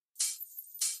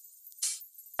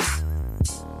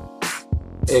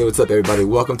Hey, what's up, everybody?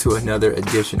 Welcome to another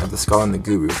edition of The Scholar and the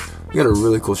Guru. We got a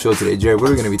really cool show today. Jared, what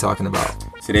are we going to be talking about?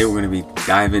 Today we're going to be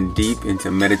diving deep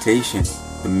into meditation,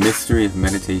 the mystery of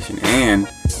meditation, and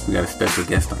we got a special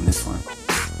guest on this one,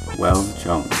 Wells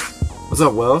Jones. What's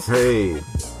up, Wells? Hey.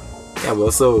 Yeah,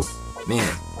 well, so, man,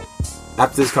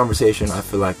 after this conversation, I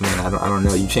feel like, man, I don't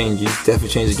know, you definitely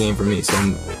changed the game for me, so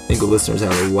I think the listeners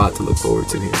have a lot to look forward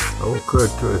to here. Oh, good.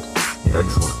 Yeah.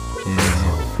 Excellent. Yeah.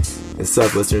 What's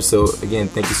up, listeners? So, again,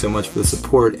 thank you so much for the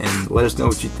support, and let us know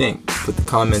what you think. Put the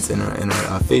comments in our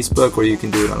Facebook, or you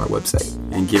can do it on our website.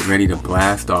 And get ready to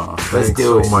blast off. Let's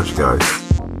do it. Thanks so much, guys.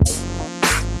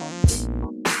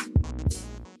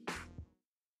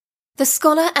 The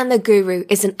Scholar and the Guru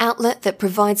is an outlet that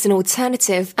provides an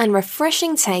alternative and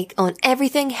refreshing take on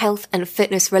everything health and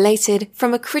fitness related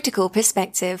from a critical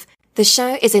perspective. The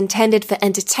show is intended for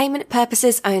entertainment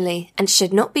purposes only and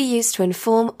should not be used to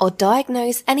inform or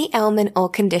diagnose any ailment or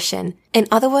condition. In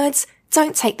other words,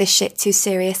 don't take this shit too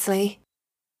seriously.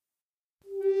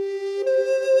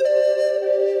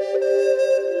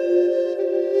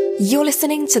 You're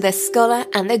listening to The Scholar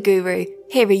and the Guru.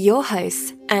 Here are your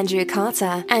hosts, Andrew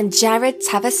Carter and Jared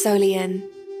Tavasolian.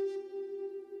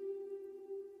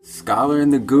 Scholar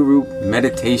and the Guru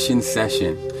meditation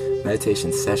session.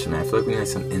 Meditation session, man. I feel like we need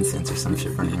some incense or some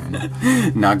shit running right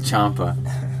now. Nag Champa.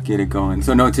 Get it going.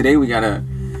 So, no, today we got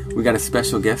a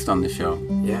special guest on the show.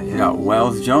 Yeah. We got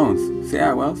Wells Jones. Say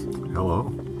hi, Wells.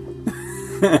 Hello.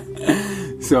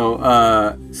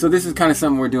 So this is kind of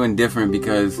something we're doing different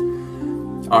because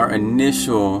our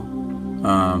initial,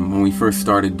 when we first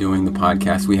started doing the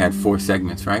podcast, we had 4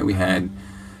 segments, right? We had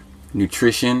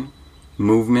nutrition,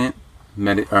 movement,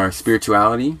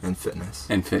 spirituality, And fitness.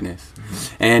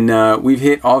 Mm-hmm. And we've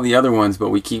hit all the other ones, but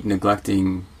we keep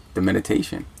neglecting the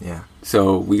meditation. Yeah.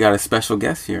 So we got a special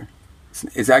guest here.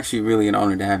 It's actually really an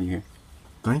honor to have you here.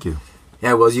 Thank you.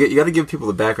 Yeah, well, you got to give people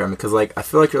the background because, like, I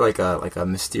feel like you're like a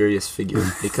mysterious figure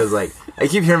because, like, I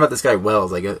keep hearing about this guy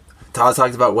Wells. Like, Todd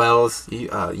talked about Wells.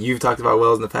 You've talked about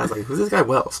Wells in the past. Like, who's this guy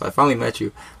Wells? So I finally met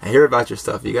you. I hear about your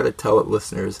stuff. You got to tell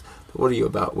listeners, what are you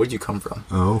about? Where'd you come from?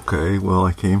 Okay, well,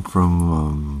 I came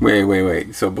from...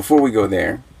 Wait. So before we go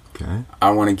there, Okay.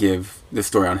 I want to give the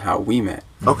story on how we met.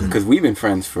 Okay. Because we've been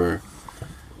friends for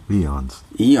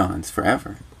Eons.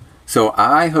 forever. So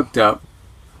I hooked up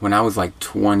when I was like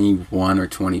 21 or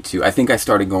 22. I think I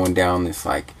started going down this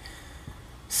like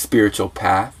spiritual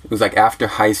path. It was like after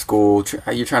high school,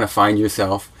 you're trying to find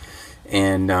yourself.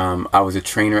 And I was a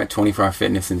trainer at 24 Hour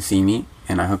Fitness in Simi,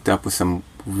 and I hooked up with some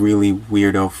really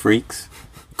weirdo freaks.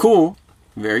 Cool,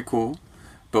 very cool,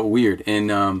 but weird.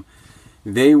 And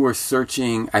they were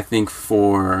searching, I think,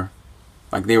 for,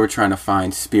 like, they were trying to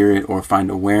find spirit or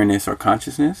find awareness or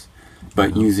consciousness,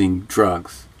 but using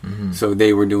drugs. Mm-hmm. So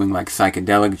they were doing like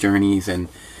psychedelic journeys, and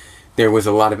there was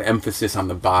a lot of emphasis on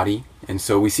the body. And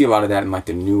so we see a lot of that in like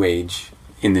the new age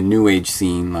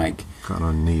scene, like Kind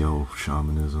of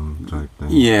neo-shamanism type thing.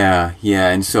 Yeah.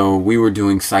 And so we were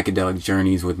doing psychedelic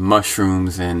journeys with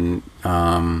mushrooms and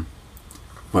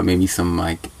maybe some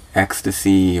like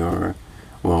ecstasy or,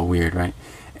 well, weird, right?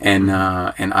 And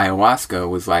ayahuasca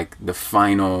was like the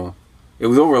final. It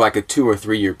was over like a 2 or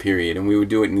 3 year period, and we would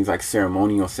do it in these like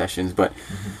ceremonial sessions, but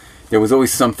there was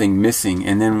always something missing.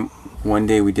 And then one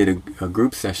day we did a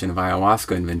group session of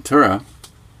ayahuasca in Ventura,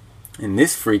 and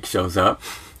this freak shows up,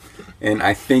 and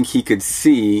I think he could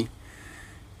see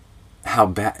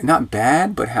how not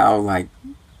bad, but how like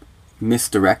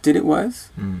misdirected it was.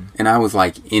 And I was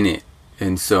like in it.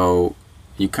 And so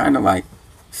you kind of like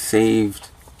saved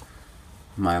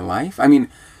my life. I mean,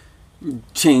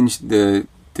 changed the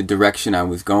direction I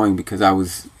was going because I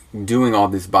was doing all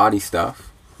this body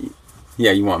stuff.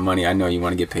 Yeah, you want money. I know you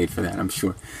want to get paid for that, I'm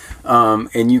sure.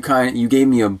 And you gave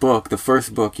me a book. The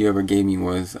first book you ever gave me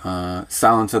was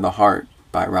Silence of the Heart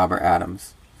by Robert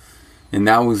Adams. And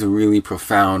that was a really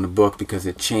profound book because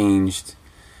it changed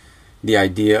the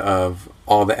idea of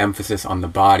all the emphasis on the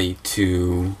body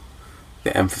to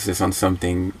the emphasis on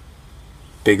something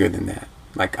bigger than that.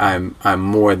 Like I'm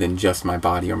more than just my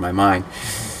body or my mind.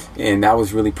 And that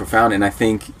was really profound. And I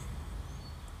think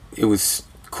it was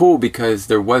cool because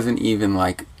there wasn't even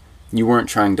like, you weren't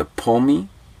trying to pull me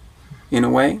in a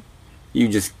way. You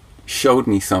just showed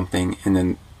me something, and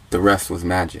then the rest was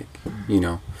magic, you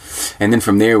know. And then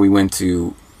from there we went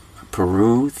to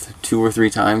Peru 2 or 3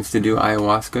 times to do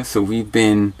ayahuasca. So we've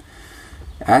been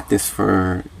at this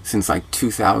since like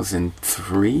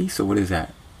 2003. So what is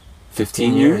that?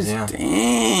 15 years? Yeah.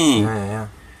 Dang. Yeah.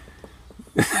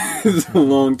 It's a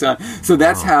long time. So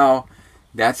that's how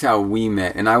we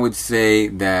met. And I would say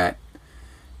that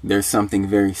there's something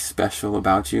very special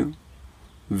about you.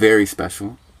 Very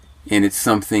special. and it's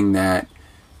something that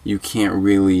you can't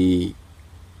really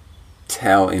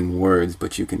tell in words,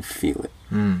 but you can feel it.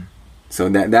 So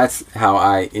that's how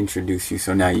I introduce you.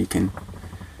 So now you can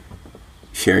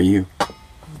share you.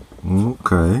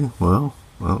 Okay, well,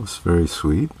 it's very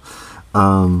sweet.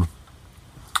 I'm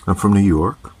from New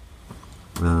York.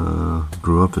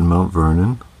 Grew up in Mount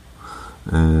Vernon,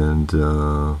 and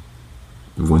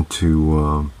went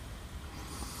to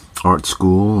art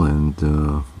school and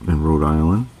in Rhode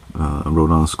Island,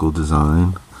 Rhode Island School of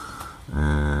Design,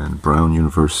 and Brown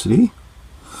University.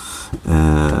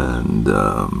 And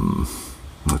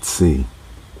let's see.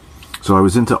 So I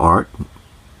was into art.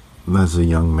 As a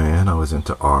young man, I was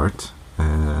into art,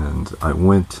 and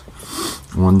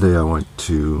one day I went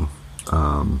to,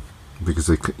 because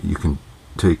you can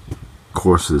take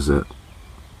courses at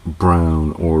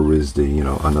Brown or RISD, in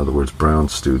other words, Brown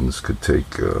students could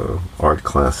take art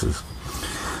classes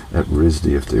at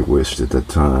RISD if they wished at that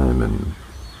time, and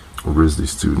RISD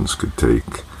students could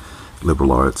take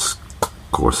liberal arts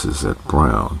courses at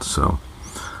Brown. So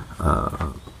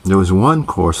there was one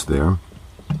course there.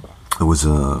 It was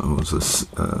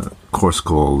a course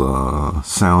called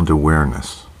Sound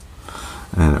Awareness,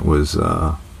 and it was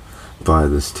by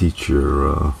this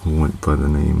teacher who went by the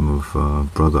name of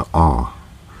Brother Ah,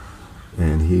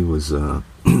 and he was a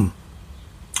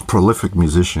prolific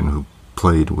musician who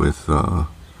played with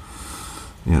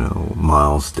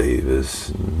Miles Davis,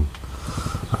 and,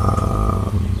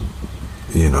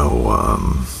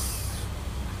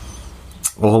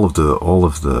 all of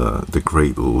the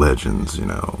great legends,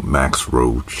 Max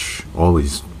Roach, all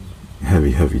these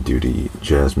heavy duty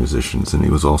jazz musicians, and he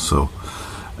was also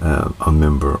a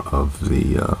member of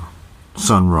the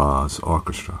Sun Ra's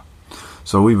orchestra.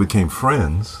 So we became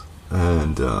friends,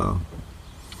 and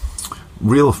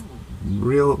real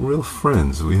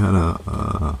friends. We had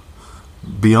a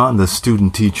beyond the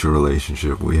student-teacher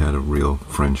relationship, we had a real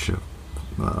friendship,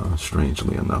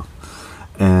 strangely enough.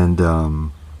 And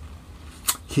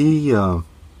he, at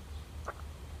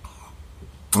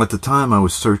the time I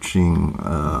was searching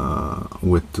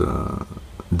with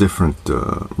different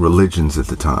religions at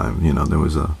the time. There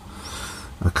was a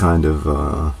kind of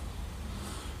a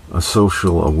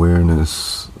social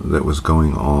awareness that was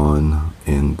going on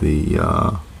in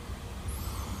the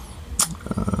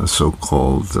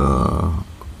so-called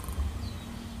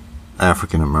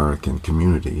African American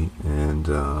community, and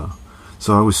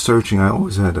so I was searching. I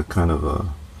always had a kind of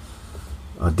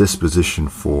a disposition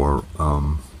for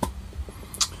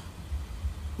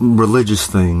religious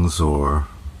things or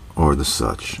the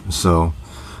such. So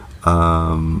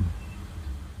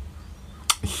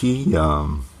he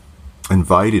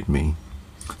invited me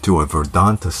to a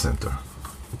Vedanta center.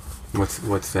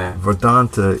 What's that?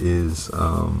 Vedanta is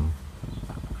a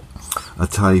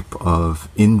type of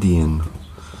Indian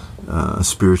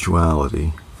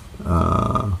spirituality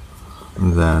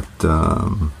that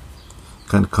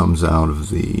kind of comes out of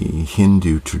the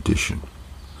Hindu tradition,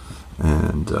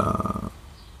 and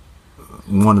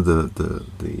one of the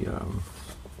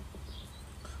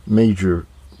major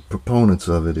proponents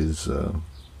of it is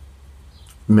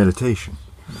meditation.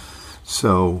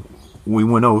 So we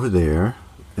went over there,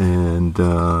 and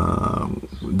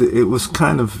it was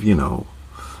kind of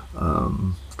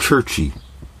churchy.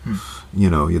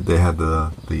 They had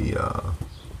the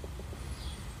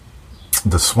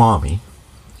Swami,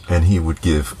 and he would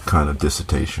give kind of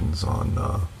dissertations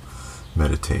on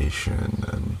meditation,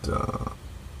 and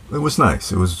it was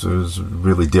nice. It was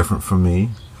really different for me,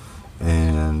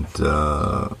 and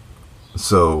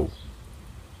so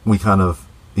we kind of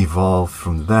evolved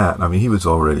from that. I mean, he was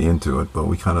already into it, but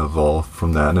we kind of evolved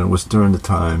from that, and it was during the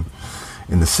time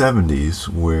in the 70s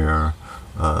where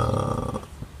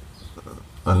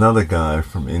another guy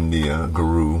from India,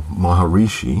 Guru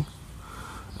Maharishi,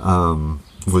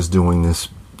 was doing this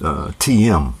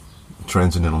TM,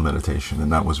 Transcendental Meditation,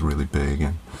 and that was really big.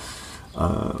 And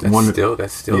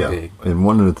that's still big. And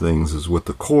one of the things is with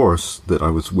the course that I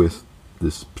was with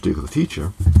this particular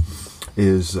teacher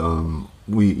is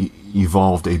we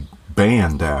evolved a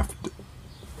band after,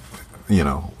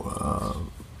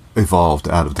 evolved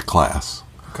out of the class.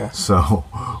 Okay. So,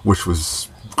 which was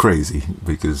crazy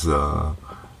because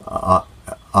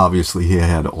obviously he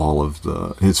had all of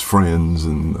his friends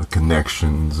and the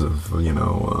connections of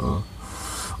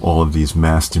all of these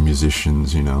master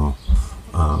musicians,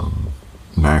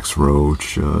 Max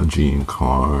Roach, Gene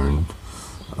Carn,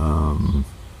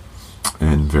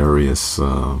 and various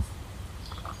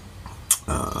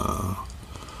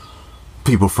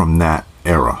people from that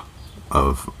era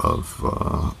of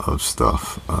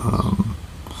stuff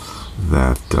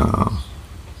that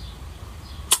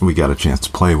we got a chance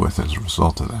to play with as a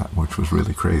result of that, which was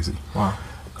really crazy. Wow.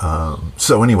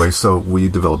 So anyway, so we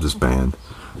developed this band,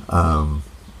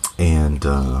 and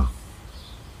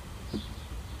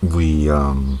we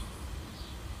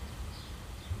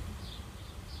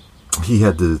he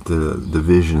had the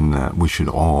vision that we should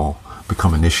all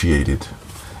become initiated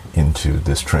into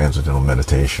this transcendental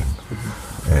meditation.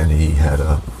 Mm-hmm. And he had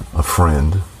a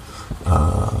friend,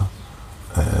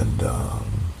 and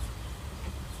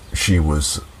she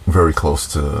was very close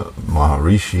to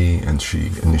Maharishi, and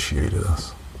she initiated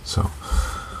us. So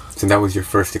that was your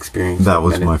first experience? That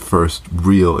was my first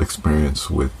real experience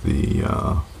with the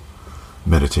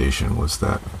meditation, was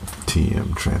that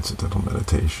TM, Transcendental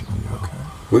Meditation. You know.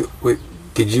 Okay.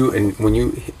 Did you, and when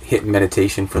you hit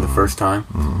meditation for the first time,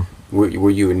 were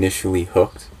you initially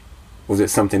hooked? Was it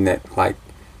something that, like,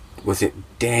 was it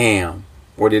damn,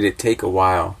 or did it take a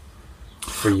while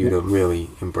for you to really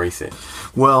embrace it?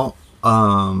 Well,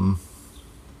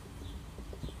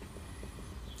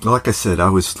 like I said, I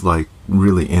was like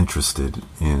really interested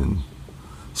in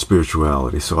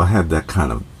spirituality, so I had that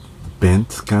kind of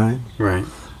bent kind. Right.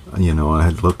 You know, I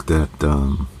had looked at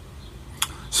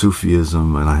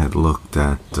Sufism, and I had looked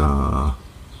at the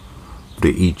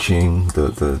I Ching,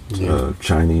 the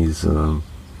Chinese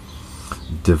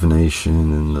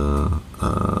divination, and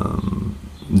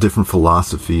different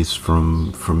philosophies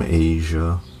from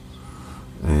Asia,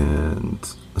 and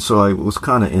so I was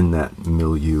kind of in that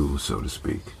milieu, so to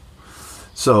speak.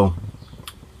 So,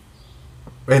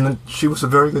 and she was a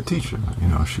very good teacher. You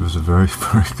know, she was a very,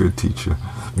 very good teacher,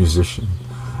 musician.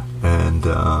 And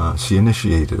she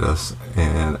initiated us,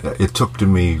 and it took to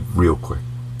me real quick.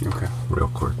 Okay. Real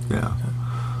quick, yeah.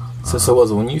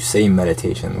 So when you say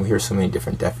meditation, we hear so many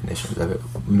different definitions of it.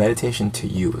 Meditation to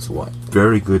you is what?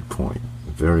 Very good point.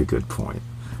 Very good point.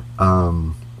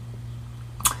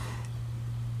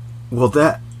 Well,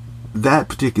 that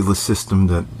particular system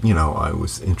that, you know, I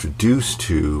was introduced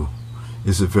to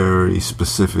is a very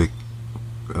specific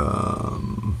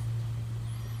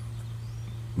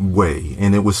way,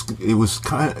 and it was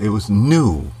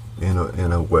new in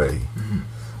a way. Mm-hmm.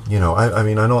 You know, I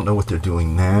mean, I don't know what they're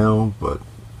doing now, but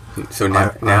so now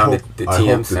the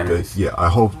TM centers. I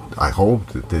hope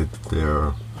that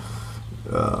they're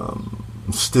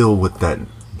still with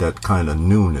that kind of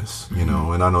newness, you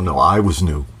know. And I don't know, I was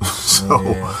new,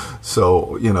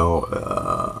 so you know,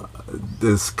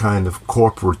 this kind of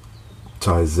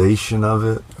corporatization of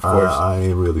it, I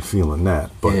ain't really feeling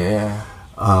that, but yeah.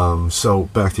 So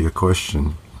back to your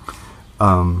question.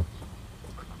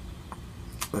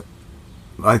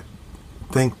 I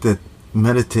think that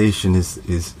meditation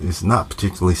is not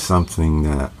particularly something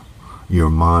that your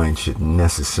mind should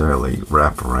necessarily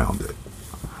wrap around it,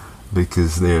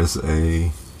 because there's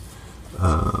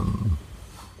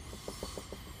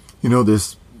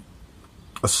there's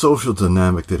a social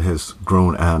dynamic that has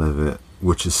grown out of it,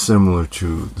 which is similar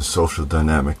to the social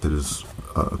dynamic that has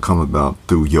come about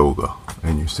through yoga.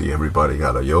 And you see everybody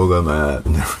got a yoga mat,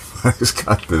 and everybody's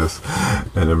got this,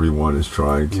 and everyone is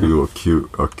trying to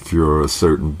accrue a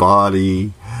certain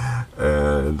body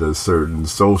and a certain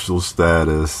social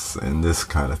status and this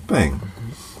kind of thing,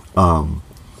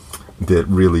 that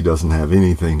really doesn't have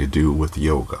anything to do with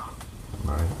yoga,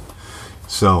 right?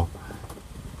 So,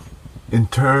 in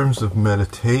terms of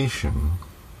meditation,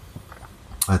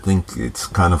 I think it's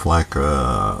kind of like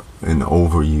an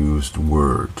overused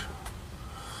word.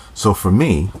 So for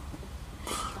me,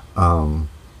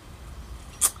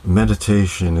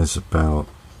 meditation is about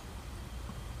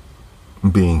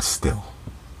being still,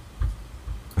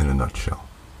 in a nutshell.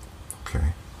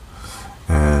 Okay?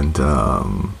 And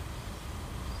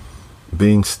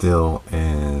being still,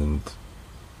 and,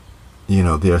 you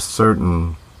know, there are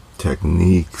certain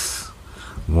techniques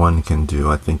one can do.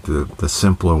 I think the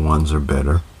simpler ones are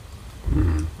better.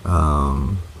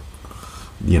 Mm-hmm.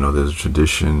 You know, there's a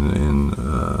tradition in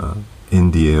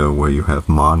India where you have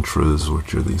mantras,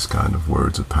 which are these kind of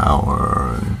words of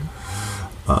power, and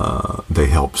they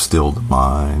help still the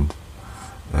mind.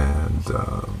 And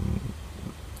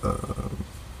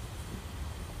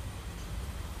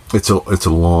it's a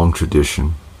long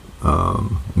tradition.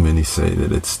 Many say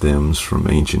that it stems from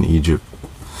ancient Egypt,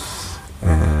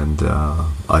 and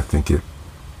I think it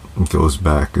goes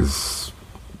back as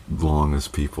long as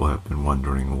people have been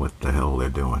wondering what the hell they're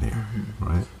doing here,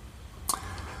 right?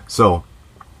 So,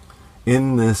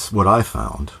 in this, what I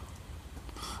found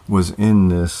was in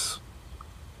this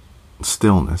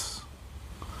stillness,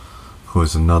 who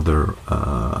is another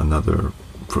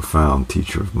profound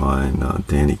teacher of mine,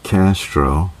 Danny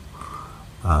Castro,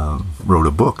 wrote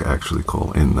a book actually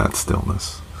called In That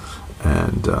Stillness,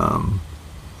 and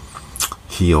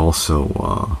he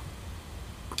also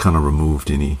kind of removed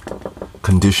any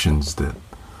conditions that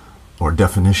or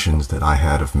definitions that I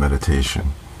had of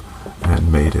meditation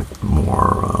and made it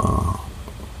more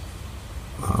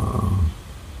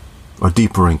a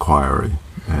deeper inquiry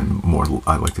and more,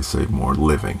 I like to say, more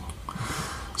living.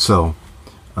 So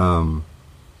one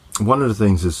of the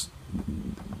things is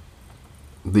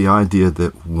the idea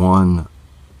that one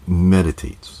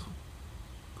meditates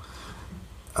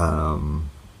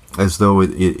as though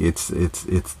it's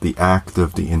the act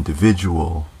of the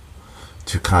individual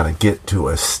to kind of get to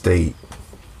a state,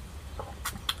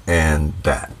 and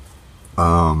that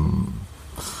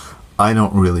I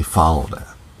don't really follow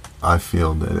that. I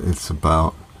feel that it's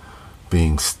about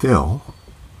being still,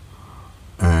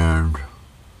 and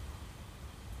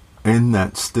in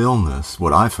that stillness,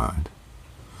 what I find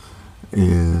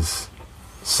is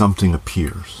something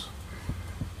appears.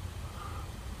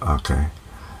 Okay,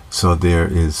 so there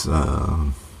is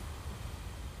a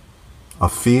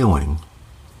feeling,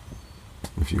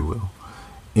 if you will,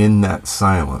 in that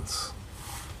silence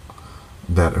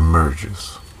that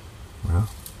emerges. Yeah?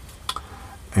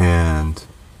 And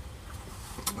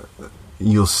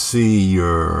you'll see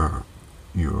your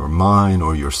mind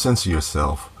or your sense of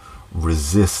yourself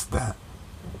resist that.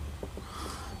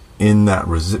 In that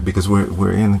because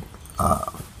we're in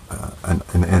an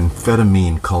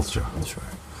amphetamine culture. That's right.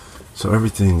 So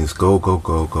everything is go, go,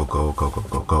 go, go, go, go, go,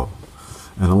 go, go.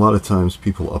 And a lot of times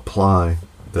people apply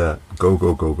that go,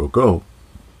 go, go, go, go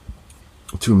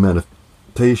to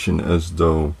meditation as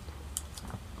though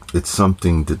it's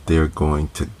something that they're going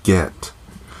to get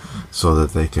so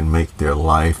that they can make their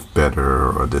life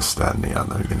better or this, that, and the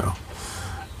other, you know.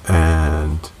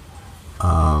 And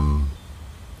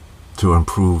to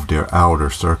improve their outer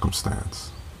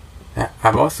circumstance.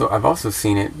 I've also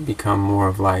seen it become more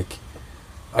of like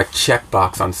a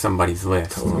checkbox on somebody's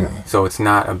list. Totally. So it's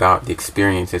not about the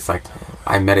experience. It's like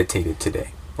I meditated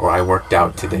today or I worked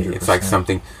out today. 100%. It's like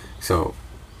something. So,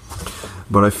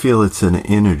 but I feel it's an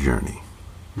inner journey,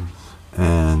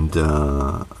 and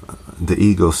the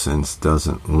ego sense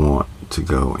doesn't want to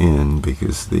go in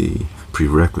because the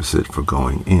prerequisite for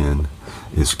going in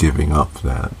is giving up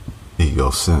that ego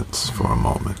sense for a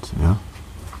moment. Yeah.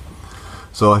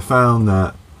 So I found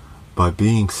that by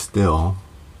being still,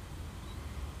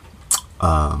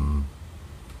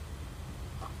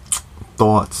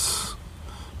 thoughts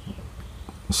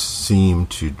seem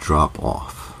to drop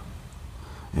off.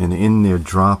 And in their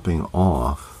dropping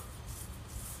off,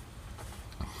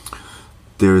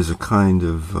 there is a kind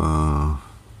of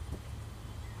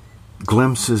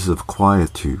glimpses of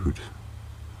quietude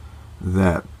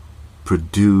that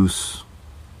produce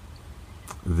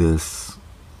this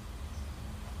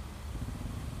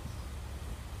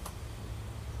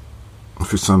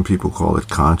for some people call it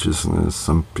consciousness,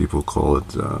 some people call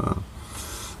it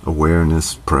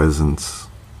awareness, presence,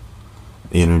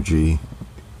 energy,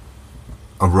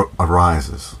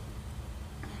 arises.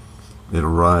 It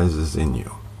arises in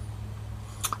you.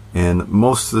 And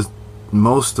most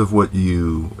of what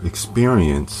you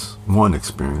experiences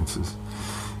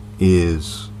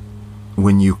is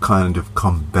when you kind of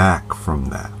come back from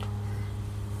that.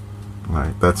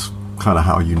 Right? That's kind of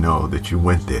how you know that you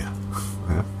went there.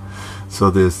 Yeah? So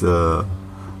there's a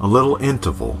little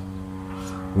interval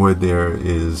where there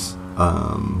is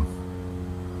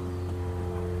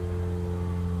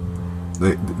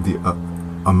the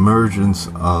emergence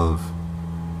of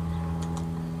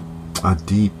a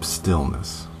deep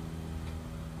stillness.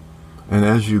 And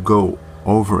as you go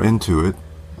over into it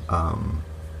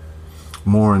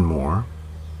more and more,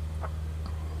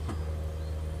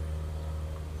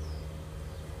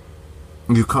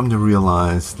 you come to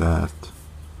realize that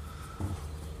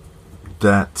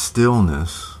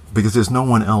stillness, because there's no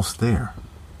one else there.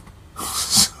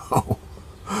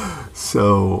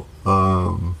 So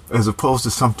as opposed to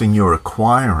something you're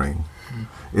acquiring,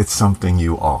 it's something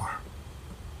you are.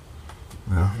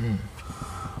 Yeah?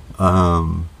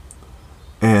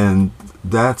 And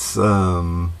that's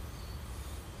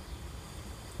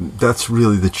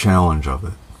really the challenge of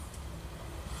it,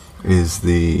 is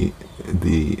the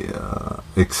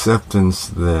acceptance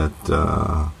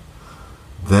that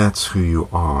that's who you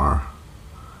are,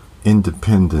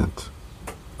 independent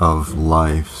of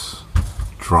life's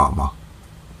drama,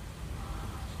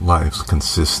 life's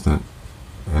consistent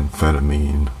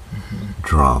amphetamine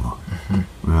drama.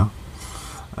 Yeah.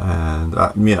 And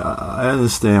I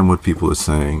understand what people are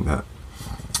saying, that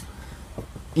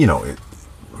it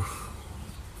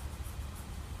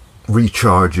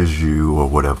recharges you or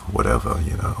whatever,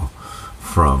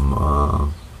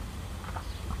 from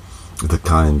the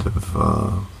kind of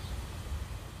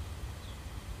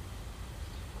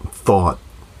thought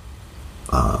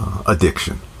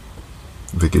addiction,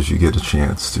 because you get a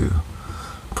chance to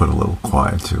put a little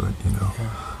quiet to it, you know.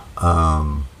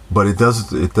 But it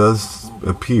does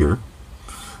appear,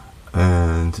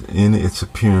 and in its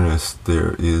appearance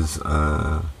there is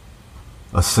a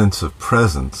sense of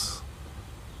presence,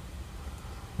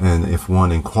 and if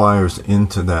one inquires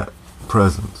into that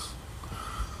presence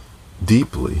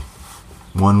deeply,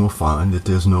 one will find that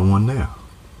there's no one there.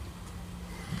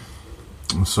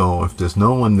 So if there's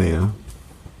no one there,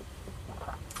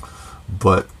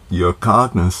 but you're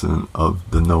cognizant of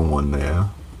the no one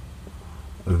there,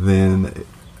 then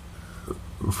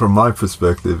from my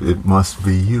perspective, it must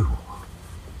be you.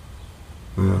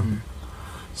 Yeah.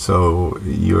 So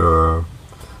you're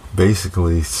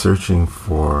basically searching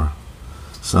for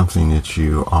something that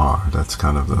you are. That's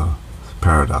kind of the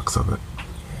paradox of it.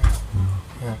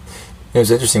 Yeah. It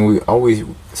was interesting. We always,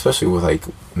 especially with like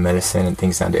medicine and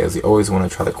things nowadays, we always want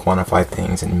to try to quantify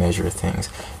things and measure things.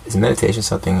 Is meditation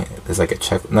something? Is like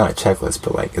not a checklist,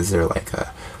 but like, is there like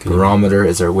a barometer?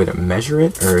 Is there a way to measure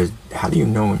it, or how do you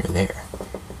know when you're there?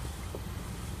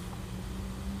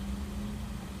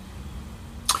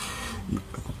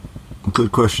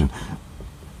 Good question.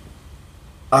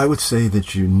 I would say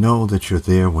that you know that you're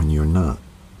there when you're not.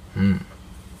 Yeah.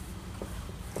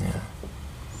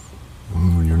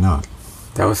 When you're not.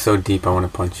 That was so deep, I want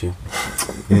to punch you.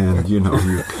 And you know,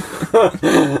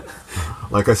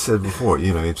 like I said before,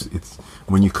 you know, it's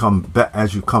when you come back,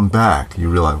 as you come back, you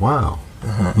realize, wow,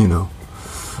 you know,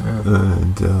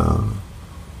 and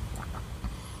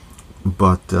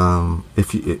but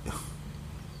if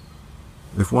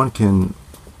one can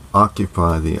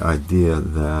occupy the idea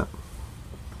that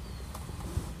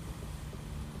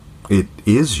it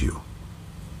is you,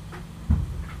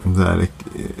 that it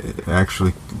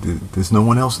actually there's no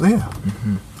one else there.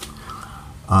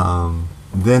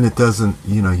 Then it doesn't,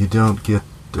 you know, you don't get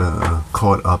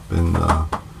caught up in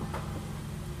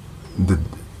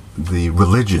the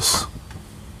religious,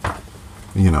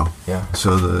 you know. Yeah.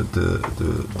 So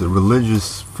the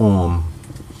religious form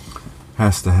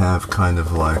has to have kind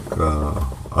of like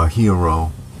a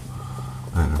hero,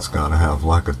 and it's got to have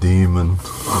like a demon.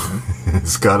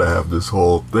 It's got to have this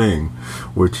whole thing,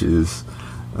 which is,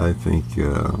 I think,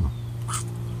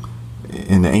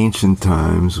 in ancient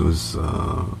times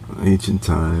and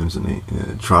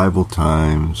tribal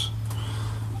times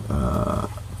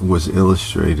was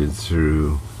illustrated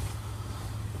through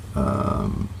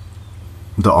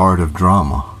the art of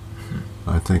drama.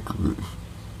 I think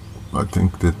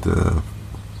that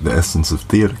the essence of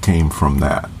theater came from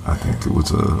that. I think it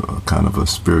was a kind of a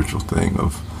spiritual thing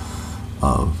of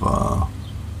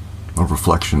a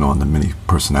reflection on the many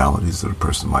personalities that a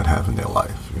person might have in their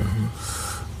life. You know?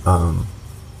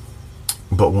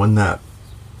 But when that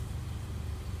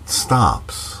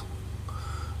stops,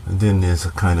 then there's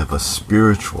a kind of a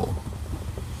spiritual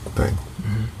thing,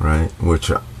 right? Which,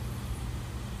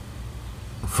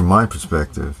 from my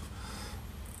perspective,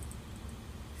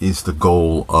 is the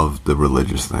goal of the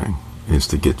religious thing, is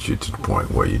to get you to the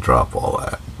point where you drop all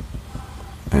that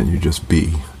and you just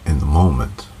be in the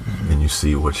moment and you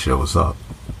see what shows up.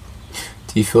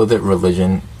 Do you feel that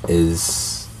religion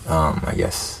is, I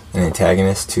guess, an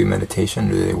antagonist to meditation,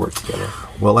 or do they work together?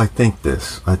 Well, I think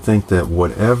that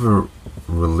whatever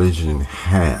religion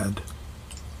had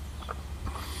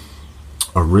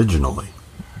originally,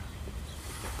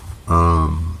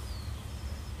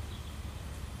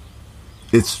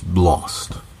 it's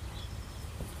lost.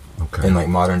 Okay. In like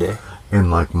modern day?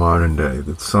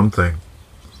 That's something,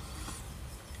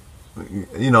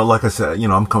 you know, like I said, you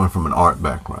know, I'm coming from an art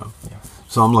background. Yeah.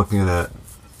 So I'm looking at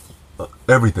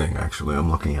everything, actually,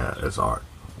 I'm looking at as art.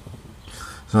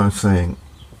 So I'm saying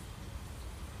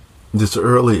this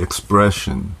early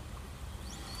expression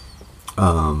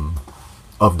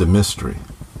of the mystery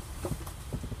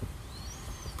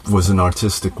was an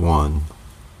artistic one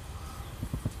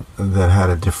that had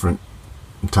a different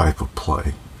type of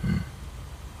play.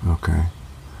 Okay.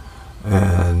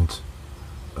 And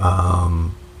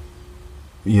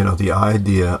you know, the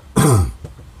idea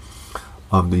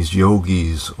of these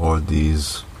yogis or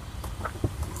these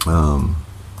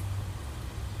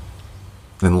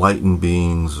enlightened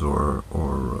beings or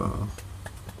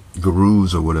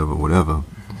gurus or whatever,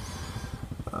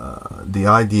 the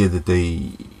idea that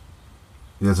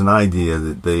there's an idea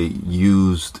that they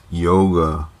used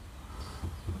yoga,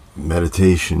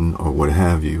 meditation, or what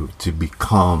have you, to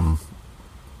become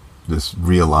this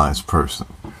realized person.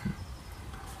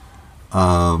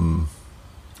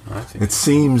 It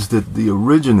seems that the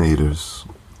originators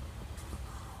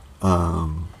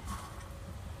were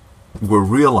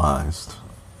realized,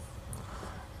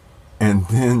 and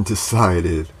then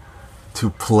decided to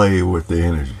play with the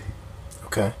energy.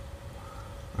 Okay.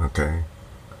 Okay.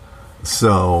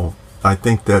 So I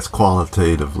think that's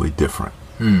qualitatively different.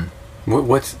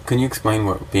 Can you explain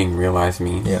what being realized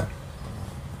means? Yeah.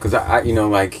 Because I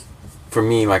like, for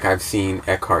me, like, I've seen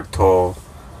Eckhart Tolle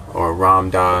or Ram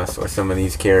Dass or some of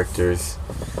these characters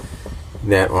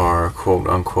that are quote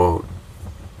unquote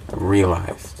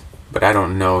realized, but I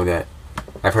don't know that.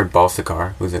 I've heard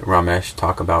Balsekar, who's at Ramesh,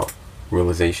 talk about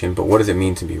realization, but what does it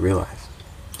mean to be realized?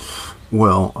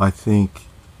 Well, I think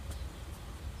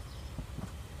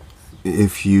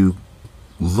if you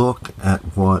look at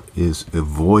what is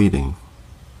avoiding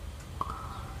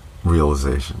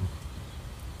realization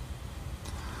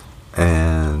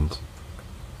and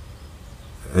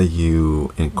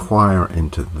you inquire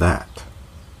into that,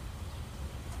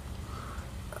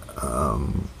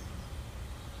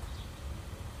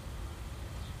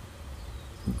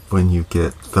 when you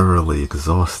get thoroughly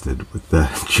exhausted with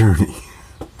that journey.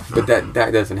 But that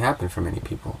doesn't happen for many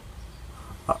people.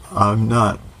 I'm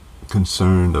not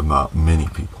concerned about many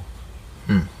people.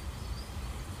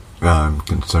 I'm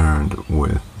concerned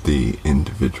with the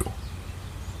individual.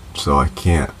 So I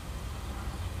can't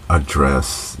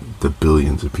address the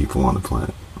billions of people on the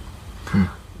planet.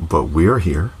 But we're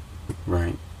here.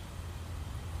 Right.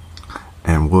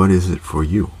 And what is it for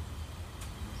you?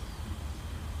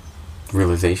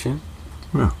 Realization?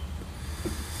 Yeah.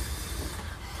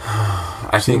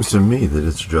 It seems to me that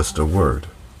it's just a word.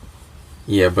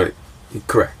 Yeah, but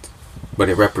correct. But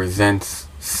it represents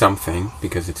something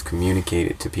because it's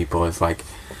communicated to people. It's like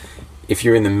if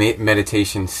you're in the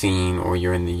meditation scene or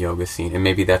you're in the yoga scene, and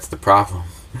maybe that's the problem,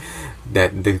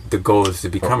 that the goal is to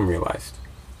become realized.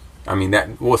 I mean,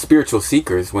 spiritual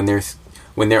seekers, when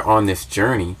they're on this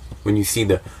journey, when you see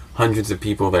the hundreds of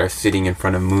people that are sitting in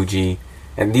front of Muji,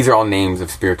 and these are all names of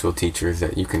spiritual teachers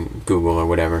that you can Google or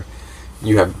whatever,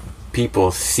 you have people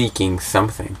seeking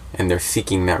something, and they're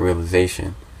seeking that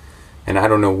realization. And I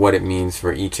don't know what it means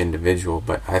for each individual,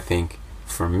 but I think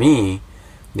for me,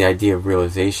 the idea of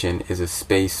realization is a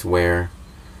space where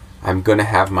I'm going to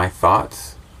have my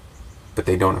thoughts, but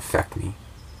they don't affect me.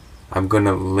 I'm going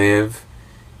to live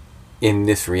in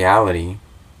this reality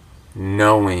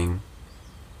knowing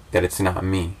that it's not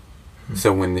me.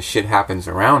 So when the shit happens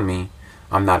around me,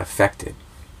 I'm not affected.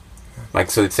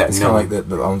 Like, so it's that it's knowing. kind of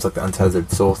like the almost like the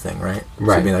untethered soul thing, right?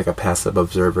 Right. So being like a passive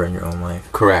observer in your own life.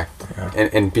 Correct. Yeah.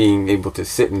 And being able to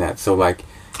sit in that. So like...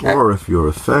 Or if you're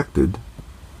affected,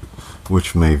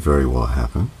 which may very well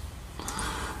happen,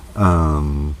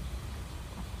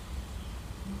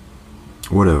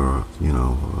 whatever,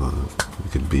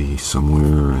 it could be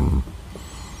somewhere in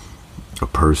a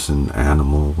person,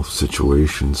 animal,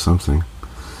 situation, something,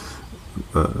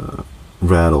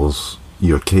 rattles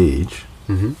your cage.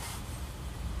 Mm-hmm.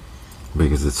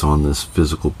 Because it's on this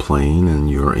physical plane and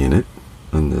you're in it,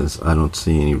 and I don't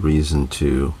see any reason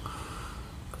to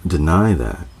deny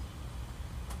that.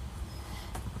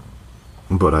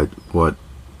 But what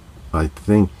I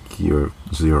think you're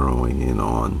zeroing in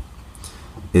on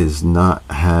is not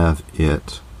have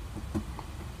it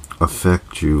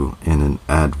affect you in an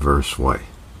adverse way.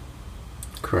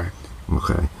 Correct.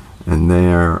 Okay. And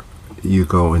there you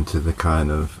go into the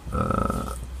kind of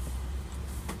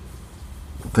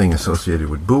thing associated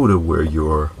with Buddha where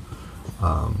you're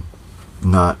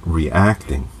not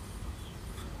reacting.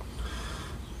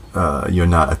 You're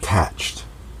not attached.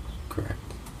 Correct.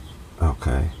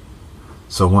 Okay.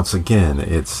 So once again,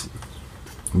 it's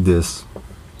this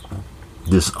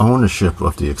ownership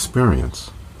of the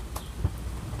experience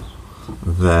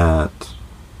that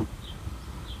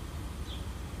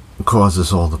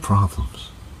causes all the problems.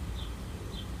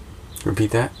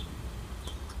 Repeat that.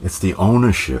 It's the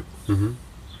ownership Mm-hmm.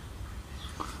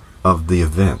 of the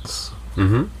events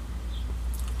Mm-hmm.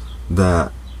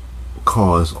 that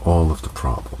cause all of the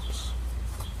problems.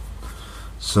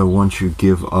 So once you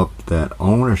give up that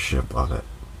ownership of it,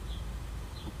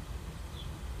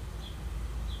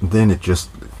 then it just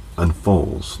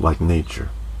unfolds like nature.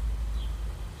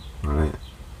 Right?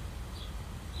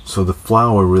 So the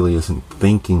flower really isn't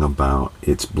thinking about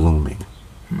its blooming.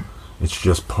 It's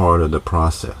just part of the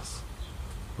process.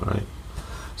 Right?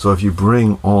 So if you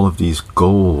bring all of these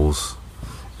goals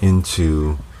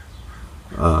into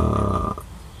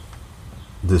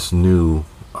this new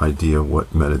idea of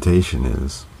what meditation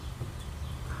is,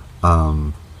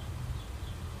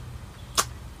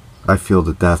 I feel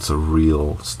that that's a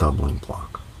real stumbling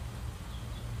block.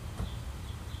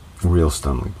 Real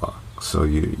stumbling block. So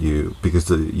you because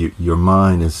your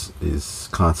mind is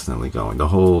constantly going. The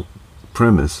whole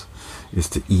premise is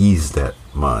to ease that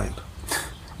mind.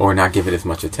 Or not give it as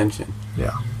much attention.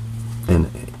 Yeah. And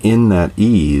in that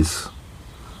ease,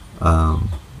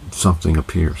 something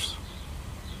appears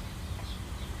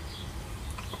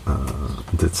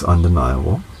that's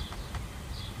undeniable.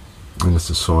 And it's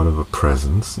a sort of a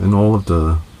presence. And all of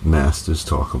the masters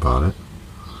talk about it.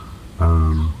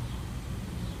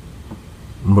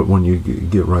 But when you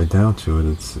get right down to it,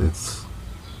 it's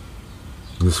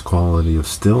this quality of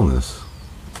stillness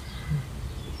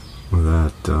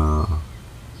that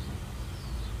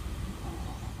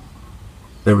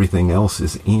everything else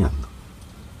is in.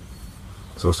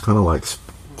 So it's kind of like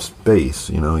space,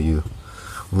 you know, you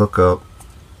look up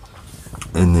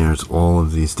and there's all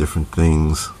of these different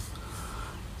things.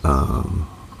 I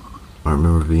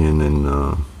remember being in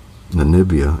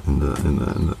Namibia in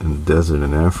the desert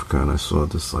in Africa, and I saw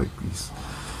this like these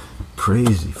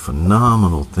crazy,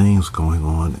 phenomenal things going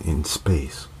on in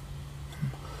space.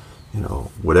 You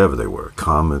know, whatever they were,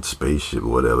 comet, spaceship,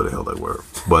 whatever the hell they were,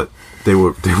 but they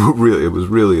were really. It was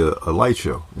really a light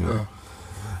show, you know?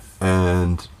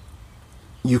 And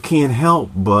you can't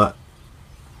help but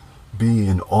be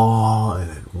in awe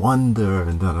and wonder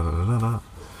and da da da da da.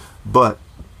 But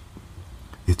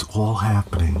it's all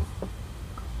happening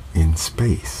in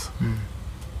space.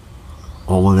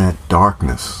 All of that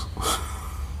darkness,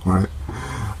 right?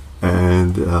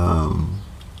 And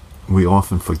we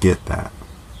often forget that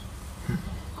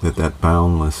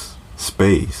boundless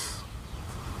space,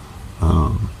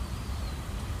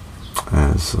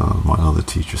 as my other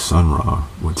teacher Sun Ra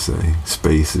would say,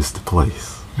 space is the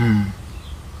place.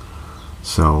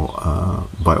 So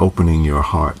by opening your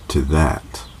heart to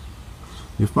that,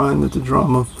 you find that the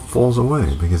drama falls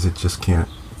away, because it just can't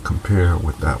compare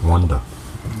with that wonder.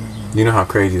 You know how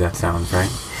crazy that sounds,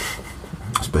 right?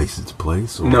 Space is the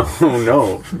place? Or? No.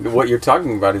 What you're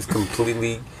talking about is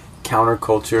completely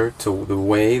counterculture to the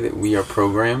way that we are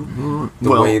programmed,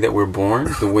 the way that we're born,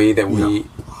 the way that we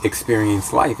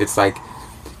experience life. It's like,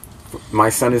 my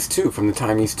son is 2. From the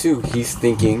time he's 2, he's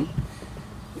thinking,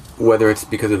 whether it's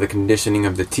because of the conditioning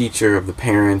of the teacher, of the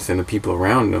parents, and the people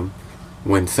around him,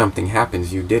 when something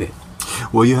happens, you did it.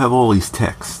 Well, you have all these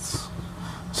texts.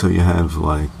 So you have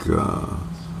like the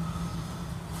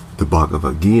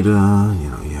Bhagavad Gita, you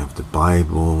know, you have the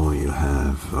Bible, you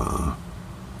have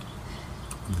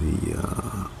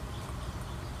the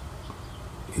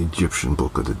Egyptian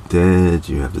Book of the Dead,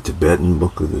 you have the Tibetan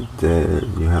Book of the Dead,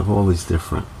 you have all these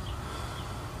different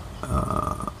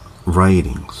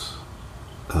writings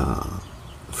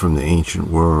from the ancient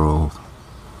world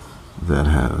that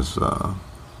has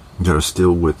that are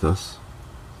still with us.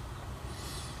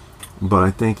 But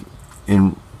I think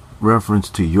in reference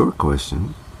to your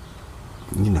question,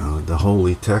 you know, the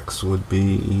holy text would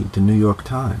be the New York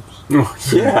Times. Oh,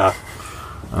 yeah.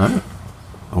 Right?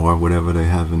 Or whatever they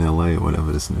have in LA, or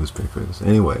whatever this newspaper is.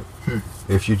 Anyway,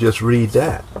 if you just read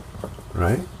that,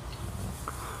 right,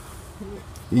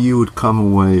 you would come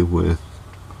away with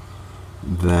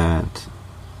that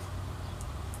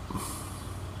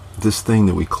this thing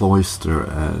that we cloister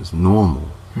as normal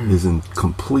isn't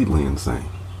completely insane.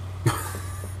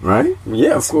 Right?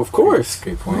 Yeah, of course.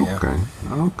 Good point. Okay.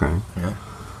 Yeah.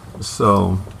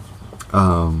 So,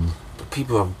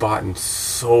 people have bought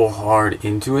so hard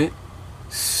into it,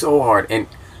 so hard, and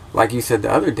like you said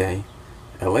the other day,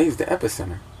 LA is the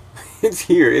epicenter. It's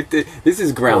here. This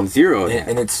is ground zero,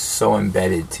 and it's so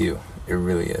embedded too. It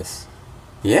really is.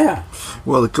 Yeah.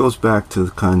 Well, it goes back to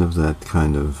that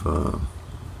kind of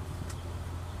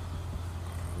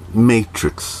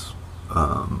Matrix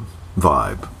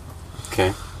vibe.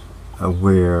 Okay.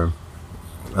 Where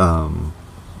the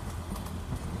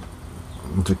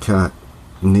cat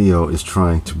Neo is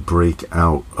trying to break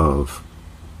out of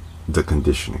the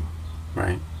conditioning.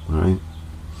 Right.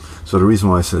 So the reason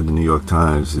why I said the New York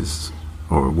Times is,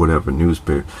 or whatever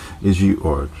newspaper, is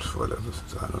or whatever,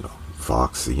 I don't know,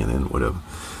 Fox, CNN, whatever.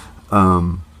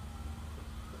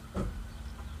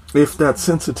 If that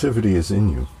sensitivity is in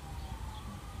you,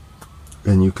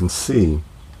 and you can see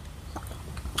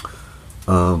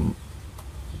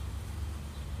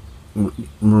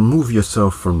remove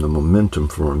yourself from the momentum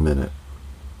for a minute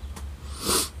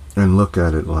and look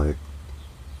at it like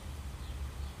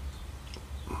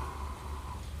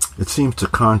it seems to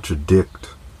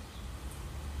contradict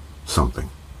something.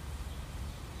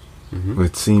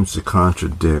 It seems to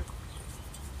contradict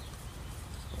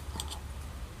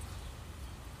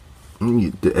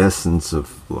the essence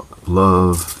of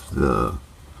love,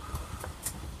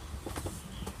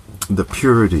 the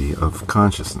purity of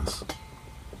consciousness,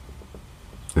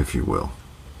 if you will.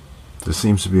 There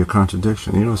seems to be a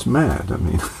contradiction. You know, it's mad. I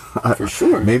mean, for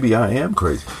sure. Maybe I am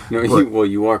crazy. No,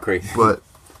 you are crazy. But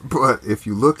if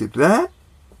you look at that,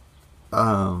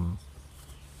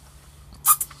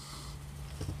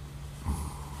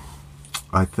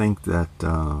 I think that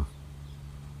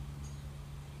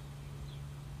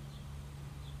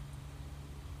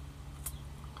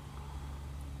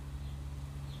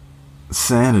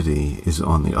sanity is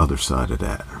on the other side of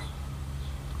that.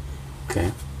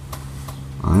 Okay.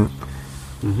 Right?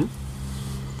 Mm-hmm.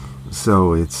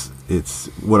 So it's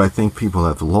what I think people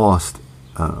have lost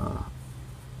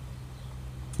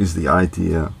is the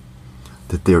idea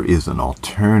that there is an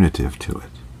alternative to it.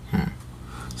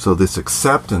 So this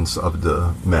acceptance of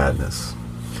the madness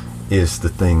is the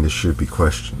thing that should be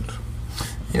questioned.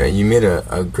 You know, you made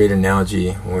a great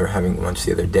analogy when we were having lunch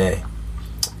the other day.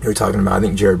 You were talking about, I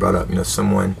think Jared brought up, you know,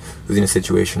 someone who's in a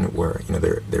situation where, you know,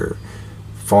 they're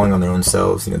falling on their own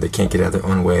selves, you know, they can't get out of their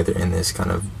own way, they're in this kind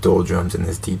of doldrums, in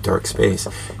this deep, dark space.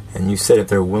 And you said if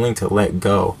they're willing to let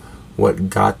go,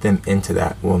 what got them into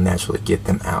that will naturally get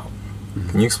them out. Mm-hmm.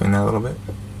 Can you explain that a little bit?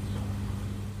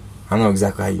 I don't know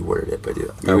exactly how you worded it, but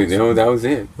that was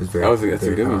it. That's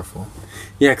a good powerful. One.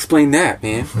 Yeah, explain that,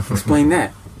 man. Explain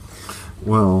that.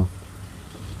 Well,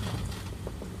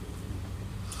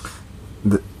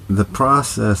 the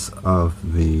process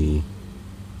of the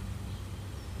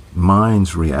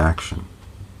mind's reaction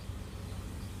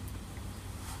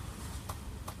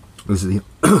is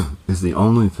the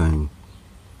only thing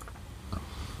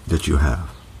that you have.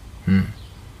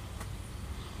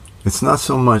 It's not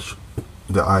so much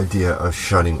the idea of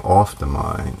shutting off the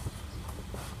mind.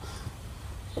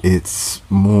 It's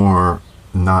more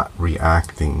not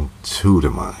reacting to the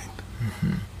mind.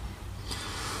 Mm-hmm.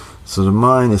 So the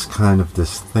mind is kind of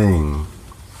this thing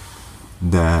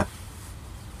that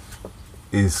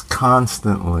is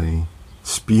constantly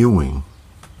spewing.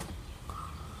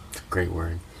 Great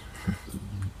word.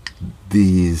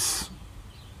 These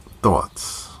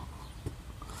thoughts.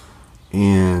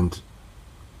 And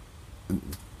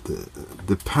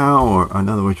the power, in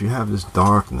other words, you have this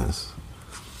darkness,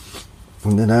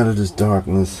 and then out of this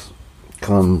darkness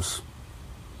comes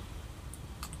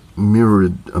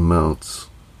myriad amounts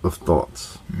of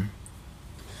thoughts.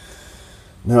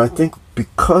 Now I think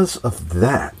because of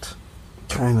that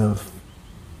kind of,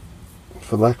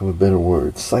 for lack of a better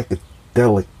word,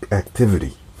 psychedelic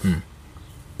activity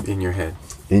in your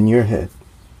head,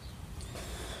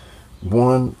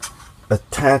 one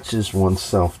attaches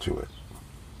oneself to it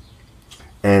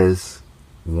as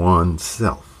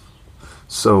oneself.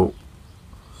 So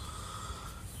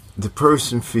the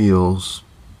person feels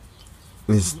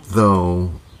as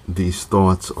though these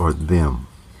thoughts are them.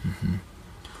 Mm-hmm.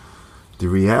 The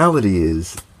reality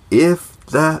is, if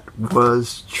that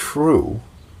was true,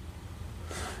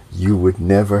 you would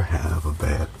never have a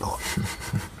bad thought.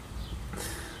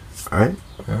 Right?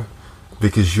 Yeah.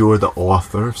 Because you're the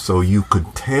author, so you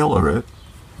could tailor it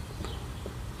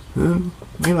and,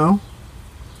 you know,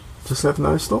 just have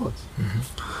nice thoughts.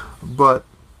 Mm-hmm. But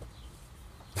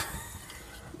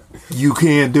you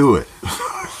can't do it.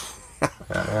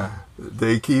 Yeah.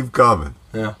 They keep coming.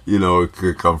 Yeah. You know, it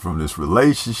could come from this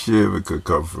relationship, it could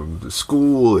come from the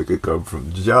school, it could come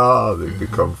from the job, it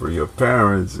could come from your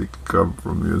parents, it could come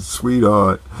from your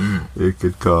sweetheart, it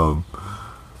could come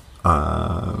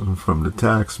from the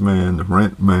tax man, the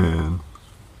rent man,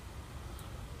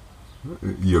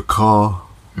 your car,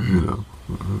 you know.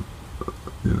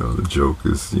 You know, the joke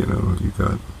is, you know, you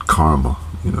got karma,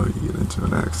 you know, you get into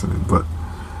an accident. But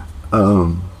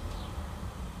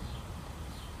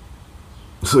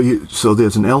so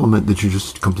there's an element that you're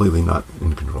just completely not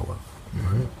in control of.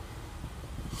 Mm-hmm.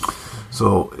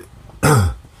 So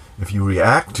if you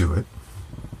react to it,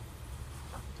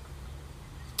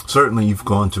 certainly you've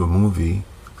gone to a movie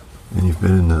and you've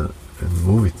been in the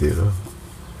movie theater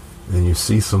and you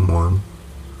see someone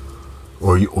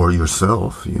or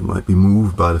yourself, you might be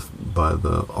moved by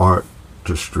the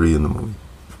artistry in the movie.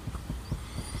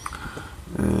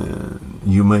 And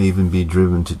you may even be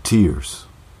driven to tears.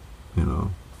 You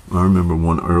know, I remember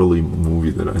one early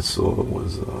movie that I saw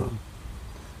was,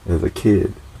 as a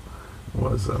kid,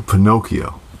 was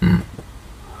Pinocchio. And,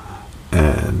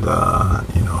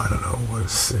 you know, I don't know, what,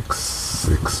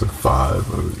 6 or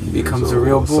 5 or years becomes a old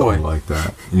real or boy. something like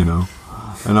that, you know.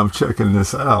 And I'm checking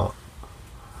this out.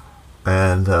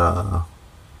 And I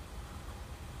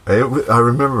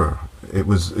remember it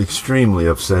was extremely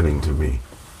upsetting to me.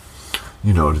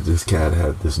 You know, that this cat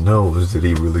had this nose that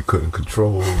he really couldn't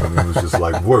control, and it was just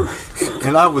like work.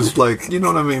 And I was like, you know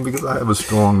what I mean? Because I have a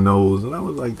strong nose, and I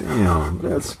was like, damn,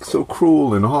 that's so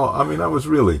cruel and hard. I mean, I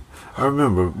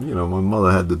remember, you know, my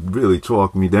mother had to really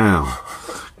talk me down,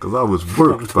 because I was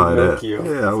worked by that.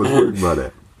 Yeah, I was worked by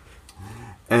that.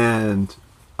 And,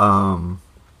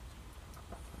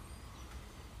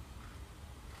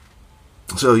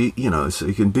 so so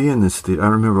you can be in this theater. I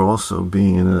remember also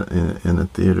being in a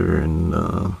theater, and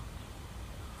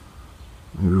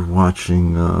we were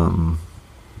watching a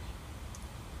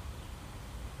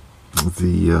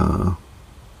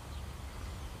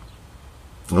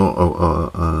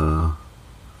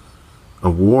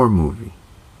war movie,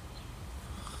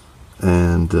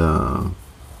 and I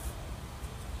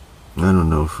don't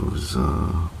know if it was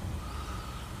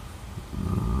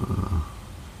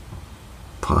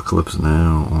Apocalypse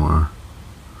Now, or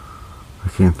I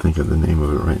can't think of the name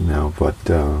of it right now, but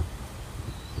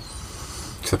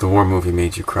So the war movie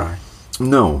made you cry?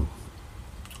 no,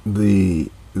 there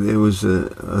was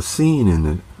a scene in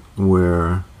it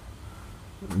where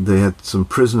they had some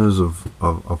prisoners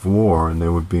of war, and they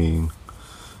were being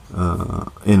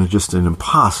in just an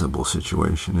impossible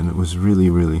situation, and it was really,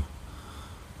 really,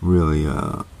 really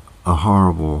a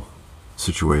horrible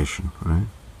situation, right?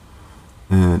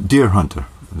 And Deer Hunter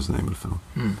is the name of the film.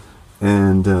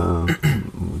 And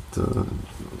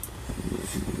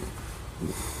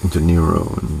with De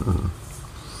Niro and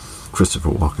Christopher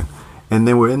Walken. And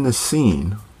they were in this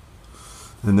scene,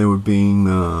 and they were being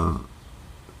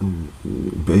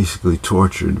basically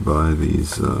tortured by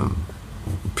these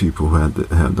people who had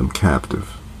them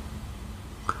captive.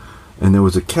 And there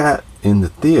was a cat in the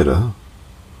theater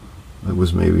that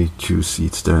was maybe 2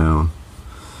 seats down,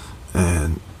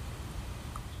 and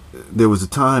there was a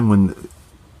time when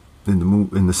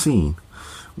in the scene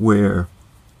where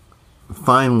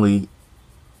finally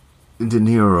De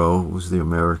Niro, who was the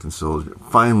American soldier,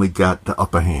 finally got the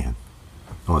upper hand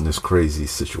on this crazy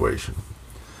situation,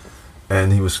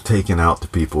 and he was taking out the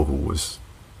people who was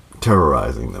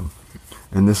terrorizing them.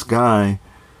 And this guy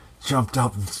jumped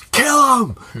up and said, "Kill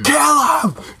him! Kill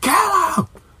him! Kill him!"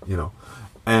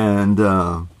 And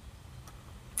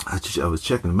I was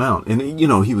checking him out, and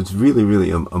he was really,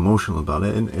 really emotional about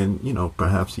it, and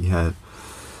perhaps he had,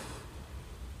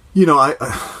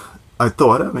 I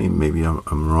thought, I mean, maybe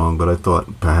I'm wrong, but I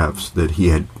thought perhaps that he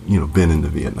had, been in the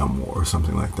Vietnam War or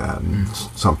something like that, and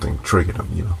something triggered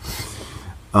him,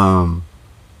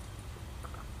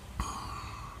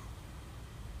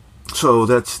 So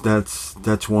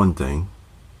that's one thing.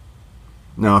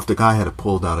 Now, if the guy had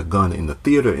pulled out a gun in the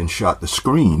theater and shot the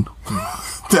screen,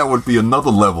 that would be another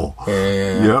level,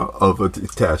 of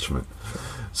attachment.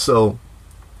 So,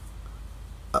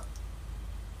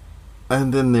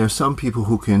 and then there are some people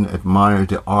who can admire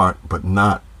the art but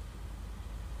not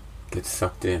get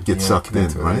sucked in,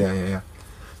 right? Yeah.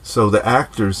 So the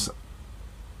actors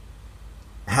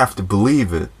have to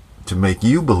believe it to make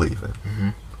you believe it,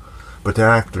 but the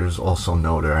actors also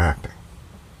know they're acting,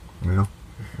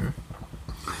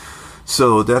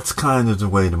 So that's kind of the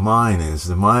way the mind is.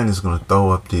 The mind is going to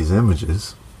throw up these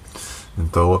images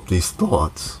and throw up these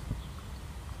thoughts.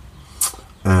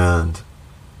 And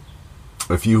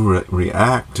if you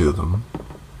react to them,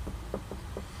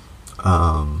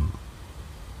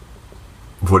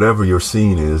 whatever your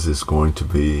scene is going to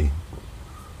be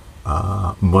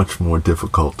much more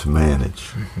difficult to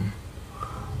manage.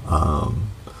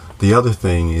 The other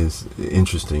thing is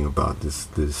interesting about this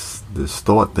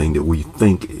thought thing that we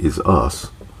think is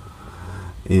us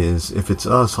is, if it's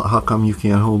us, how come you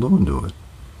can't hold on to it?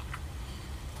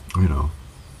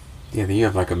 Yeah, you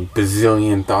have like a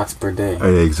bazillion thoughts per day.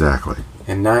 Exactly.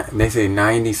 And they say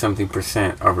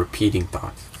 90-something% are repeating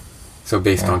thoughts. So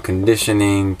based on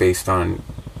conditioning, based on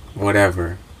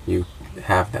whatever, you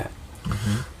have that.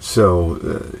 So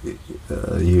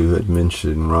you had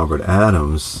mentioned Robert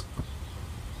Adams,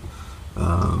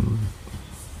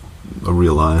 a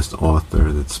realized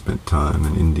author that spent time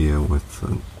in India with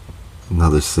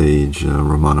another sage,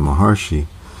 Ramana Maharshi,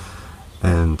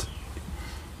 and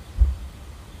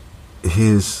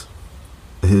his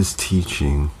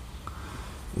teaching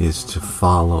is to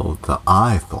follow the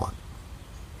I thought.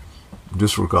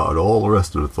 Disregard all the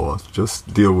rest of the thoughts.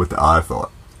 Just deal with the I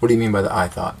thought. What do you mean by the I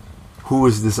thought? Who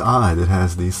is this I that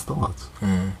has these thoughts?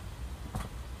 You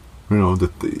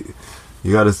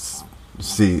got to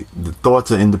see, the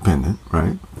thoughts are independent,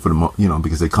 right? For the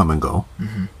because they come and go,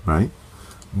 right?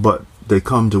 But they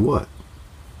come to what?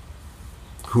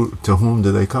 To whom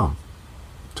do they come?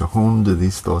 To whom do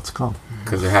these thoughts come?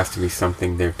 Because there has to be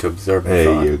something there to observe the There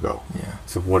thought. you go. Yeah.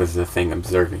 So what is the thing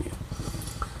observing it?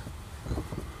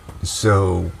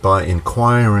 So by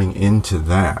inquiring into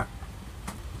that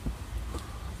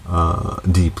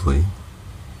deeply,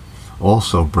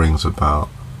 also brings about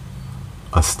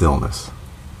a stillness.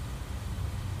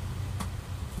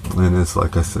 And it's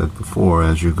like I said before,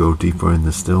 as you go deeper in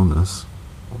the stillness,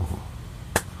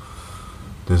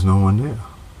 there's no one there.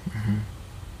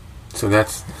 So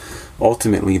that's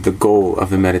ultimately the goal of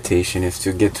the meditation is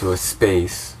to get to a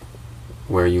space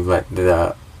where you let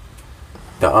the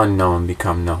unknown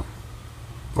become known,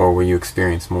 or where you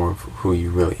experience more of who you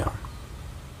really are,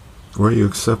 Where you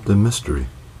accept the mystery,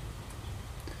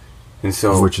 and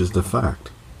so which is the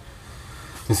fact.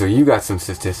 And so you got some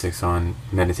statistics on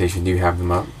meditation. Do you have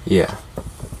them up? Yeah.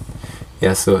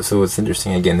 So what's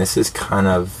interesting, again, this is kind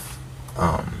of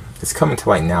it's coming to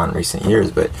light now in recent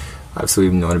years, but obviously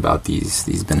we've known about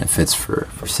these benefits for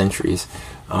centuries.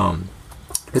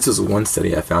 This was one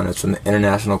study I found. It's from the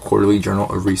International Quarterly Journal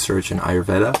of Research in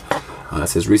Ayurveda. It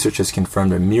says research has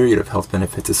confirmed a myriad of health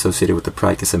benefits associated with the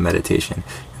practice of meditation,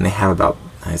 and they have about,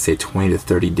 I'd say, 20 to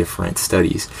 30 different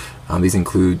studies. These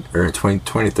include, or 20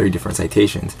 to 30 different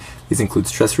citations. These include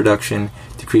stress reduction,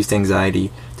 decreased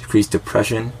anxiety, decreased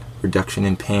depression, reduction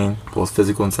in pain, both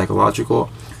physical and psychological,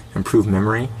 improved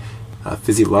memory.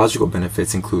 Physiological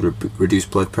benefits include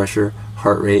reduced blood pressure,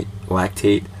 heart rate,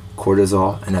 lactate,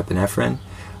 cortisol, and epinephrine,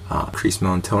 increased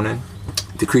melatonin,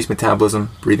 decreased metabolism,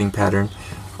 breathing pattern,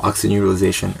 oxygen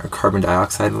utilization or carbon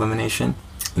dioxide elimination,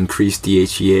 increased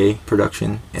DHEA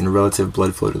production, and relative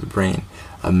blood flow to the brain.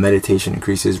 Meditation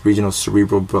increases regional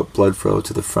cerebral blood flow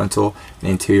to the frontal and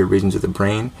anterior regions of the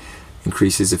brain,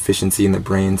 increases efficiency in the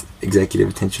brain's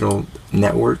executive attentional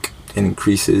network, and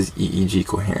increases EEG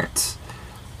coherence.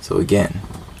 So again,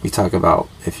 we talk about,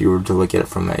 if you were to look at it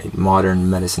from a modern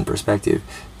medicine perspective,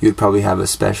 you would probably have a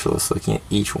specialist looking at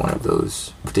each one of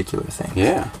those particular things.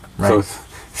 Yeah. Right?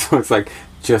 So it's like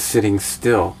just sitting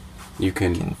still. You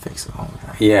can fix all of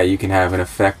that. Yeah, you can have an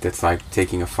effect that's like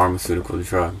taking a pharmaceutical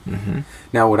drug. Mm-hmm.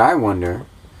 Now, what I wonder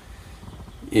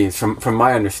is, from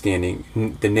my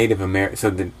understanding, the Native American, so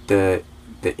the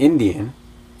Indian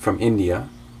from India,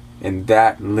 and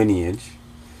that lineage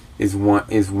is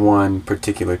one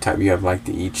particular type. You have like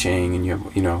the I Ching, and you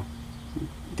have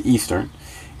the Eastern,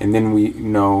 and then we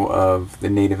know of the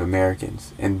Native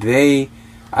Americans, and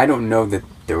I don't know that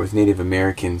there was Native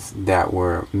Americans that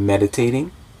were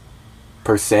meditating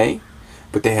per se,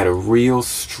 but they had a real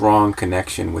strong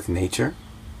connection with nature,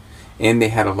 and they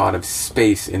had a lot of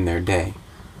space in their day.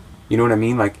 You know what I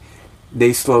mean? Like,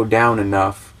 they slowed down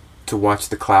enough to watch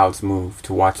the clouds move,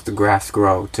 to watch the grass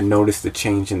grow, to notice the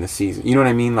change in the season. You know what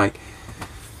I mean? Like,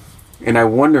 and I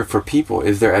wonder, for people,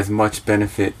 is there as much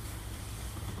benefit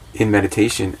in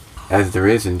meditation as there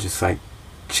is in just like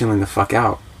chilling the fuck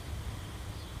out?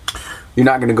 You're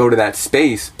not going to go to that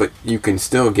space, but you can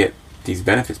still get these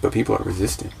benefits, but people are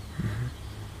resistant. Mm-hmm.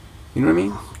 You know what I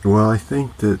mean? Well, I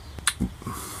think that,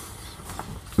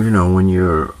 when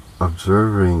you're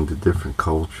observing the different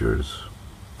cultures,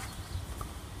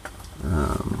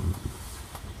 and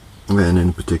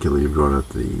in particular you brought up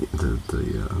the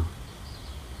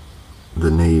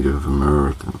Native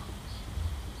American,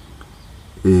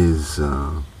 is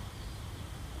and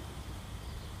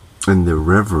the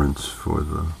reverence for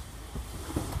the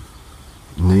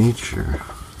nature.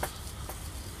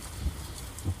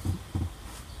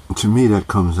 To me, that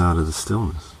comes out of the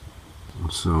stillness.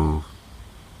 So,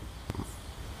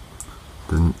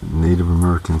 the Native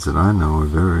Americans that I know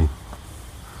are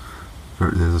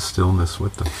there's a stillness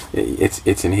with them.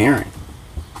 It's inherent.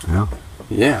 Yeah.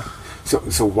 Yeah.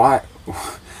 So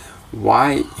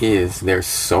why is there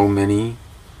so many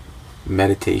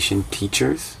meditation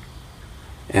teachers,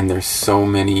 and there's so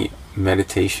many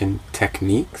meditation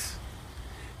techniques?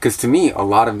 Because to me, a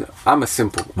lot of I'm a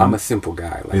simple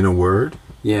guy. Like, in a word?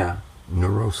 Yeah.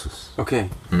 Neurosis. Okay.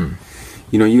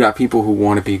 You got people who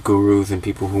want to be gurus and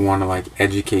people who want to like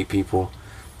educate people.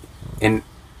 And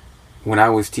when I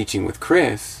was teaching with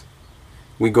Chris,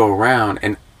 we go around,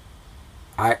 and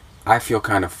I feel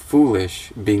kind of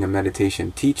foolish being a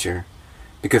meditation teacher,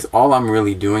 because all I'm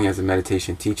really doing as a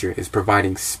meditation teacher is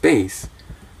providing space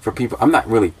for people. I'm not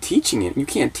really teaching it. You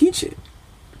can't teach it.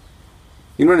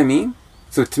 You know what I mean?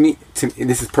 So to me,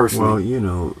 this is personal. Well,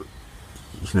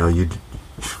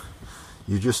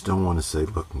 you just don't want to say,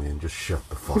 "Look, man, just shut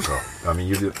the fuck up." I mean,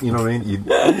 you know what I mean?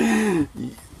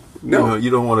 No, you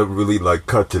don't want to really like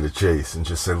cut to the chase and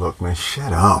just say, "Look, man,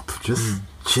 shut up, just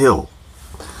chill."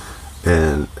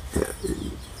 And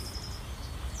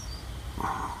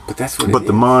but that's what. But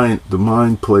the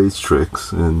mind plays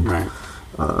tricks, and right.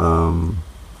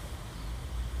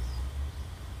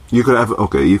 You could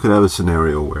have a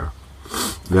scenario where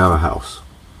you have a house.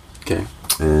 Okay.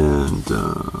 And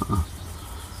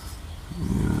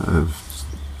I have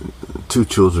 2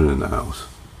 children in the house.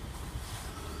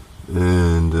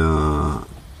 And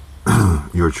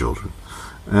your children.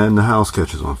 And the house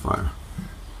catches on fire.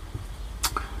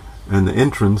 And the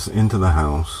entrance into the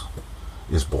house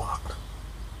is blocked.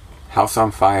 House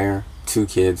on fire. two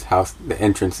kids, house, the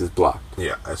entrance is blocked.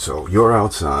 Yeah, so you're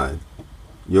outside,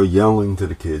 you're yelling to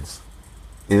the kids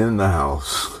in the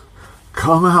house,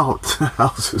 come out, the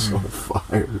house is on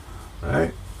fire,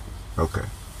 right? Okay.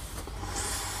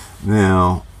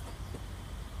 Now,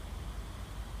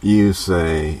 you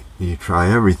say, you try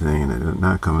everything and it's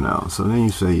not coming out. So then you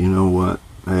say, you know what?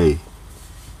 Hey,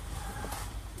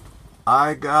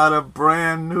 I got a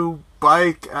brand new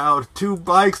bike out, 2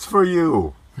 bikes for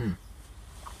you.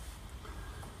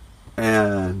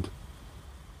 And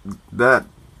that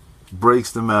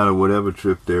breaks them out of whatever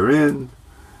trip they're in.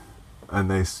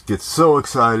 And they get so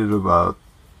excited about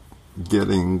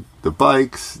getting the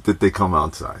bikes that they come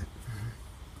outside.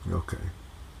 Okay.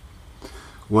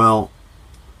 Well,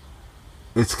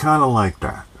 it's kind of like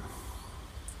that.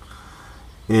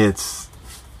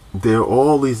 There are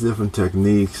all these different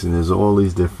techniques and there's all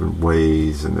these different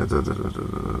ways and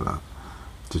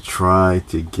to try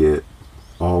to get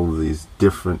all of these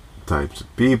different types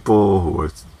of people who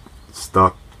are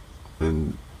stuck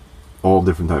in all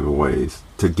different type of ways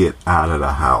to get out of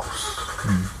the house.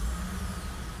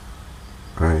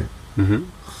 Right? Mm-hmm.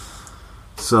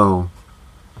 So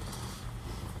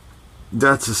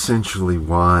that's essentially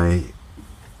why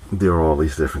there are all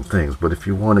these different things. But if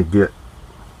you want to get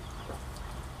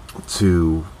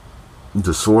to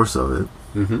the source of it,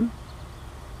 Mm-hmm.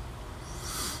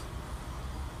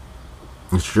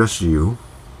 it's just you,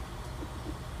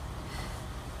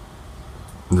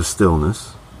 the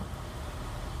stillness,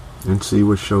 and see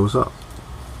what shows up.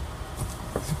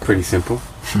 It's pretty simple.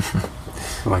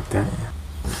 I like that.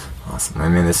 Awesome. I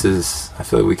mean, I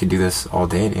feel like we could do this all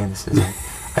day, dude. I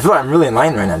feel like I'm really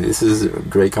enlightened right now, dude. This is a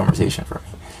great conversation for me.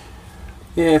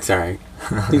 Yeah, it's alright.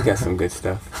 You got some good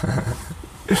stuff.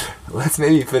 Let's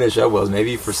maybe finish up, Wells.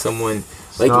 Maybe for someone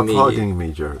like Stop me. hugging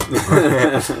me, Jerry.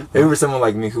 Maybe for someone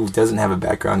like me who doesn't have a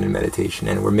background in meditation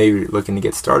and we're maybe looking to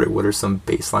get started, what are some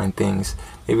baseline things?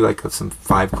 Maybe like some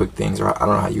 5 quick things, or I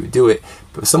don't know how you would do it,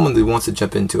 but someone that wants to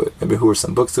jump into it, maybe who are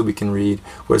some books that we can read,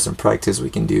 what are some practice we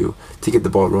can do to get the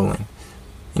ball rolling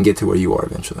and get to where you are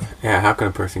eventually? Yeah, how can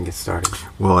a person get started?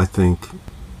 Well, I think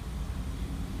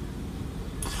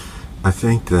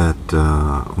that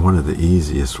one of the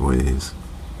easiest ways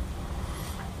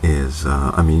is,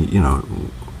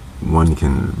 one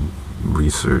can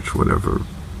research whatever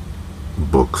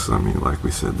books. I mean, like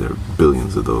we said, there are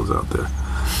billions of those out there.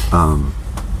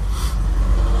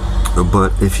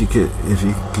 But if you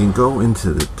can go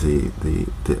into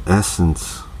the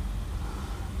essence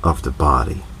of the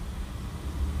body,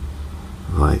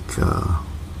 like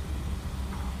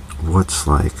what's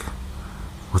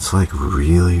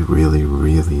really, really,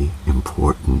 really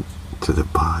important to the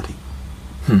body.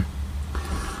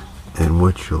 And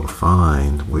what you'll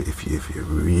find if you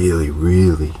really,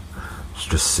 really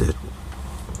just sit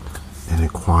and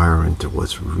inquire into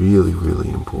what's really, really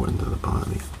important to the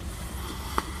body,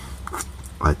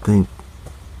 I think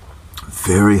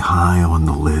very high on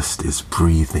the list is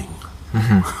breathing.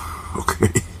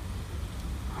 Okay?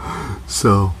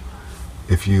 So,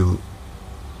 if you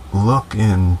look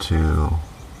into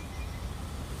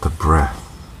the breath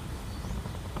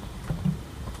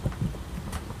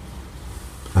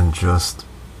and just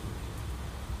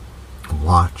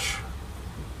watch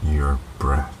your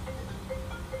breath,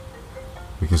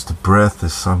 because the breath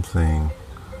is something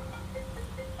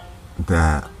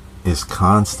that is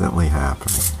constantly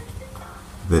happening,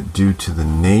 that due to the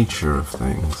nature of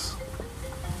things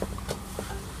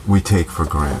we take for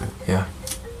granted. Yeah.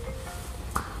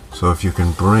 So if you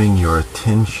can bring your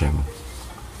attention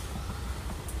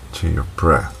to your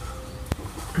breath,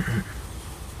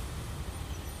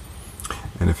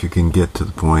 and if you can get to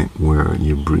the point where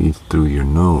you breathe through your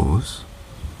nose,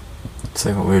 it's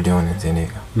like what we were doing in San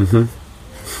Diego. Mm-hmm.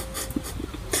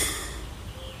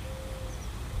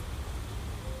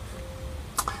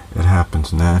 it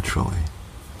happens naturally.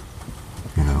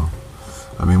 You know,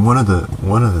 I mean, one of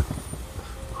the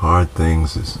hard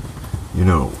things is,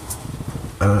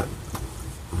 a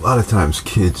lot of times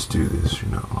kids do this.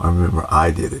 I remember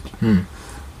I did it,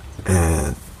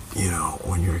 and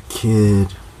when you're a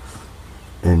kid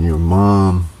and your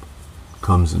mom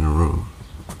comes in the room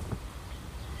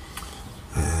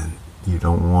and you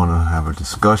don't want to have a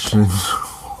discussion,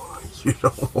 you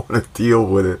don't want to deal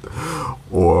with it,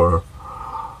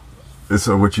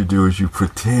 so what you do is you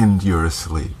pretend you're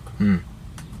asleep.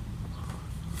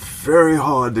 Very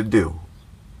hard to do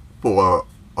for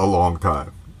a long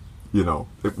time.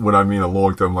 When I mean a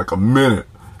long time, like a minute,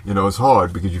 it's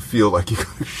hard because you feel like you're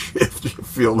going to shift. You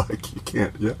feel like you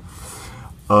can't, yeah.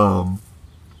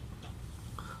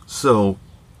 So,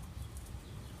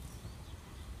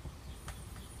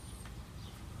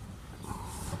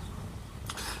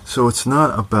 So it's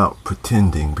not about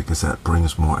pretending, because that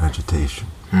brings more agitation.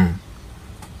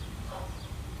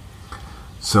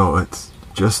 So it's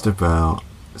just about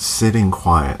sitting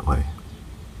quietly,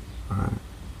 right,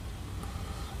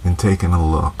 and taking a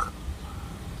look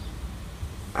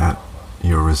at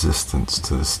your resistance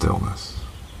to the stillness.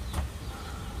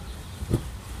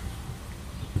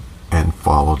 And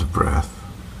follow the breath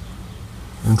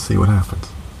and see what happens.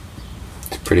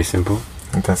 It's pretty simple.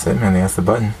 I think that's it, man. That's the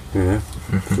button. Yeah.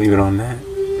 Leave it on that.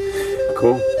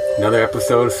 Cool. Another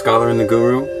episode of Scholar and the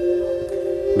Guru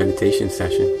meditation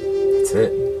session. That's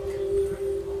it.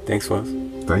 Thanks, Wells.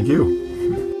 Thank you.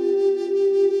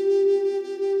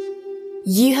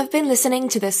 You have been listening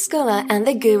to The Scholar and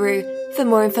the Guru. For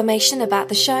more information about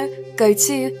the show, go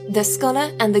to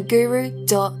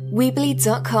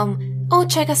thescholarandtheguru.weebly.com or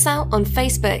check us out on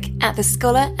Facebook at The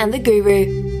Scholar and the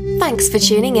Guru. Thanks for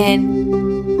tuning in.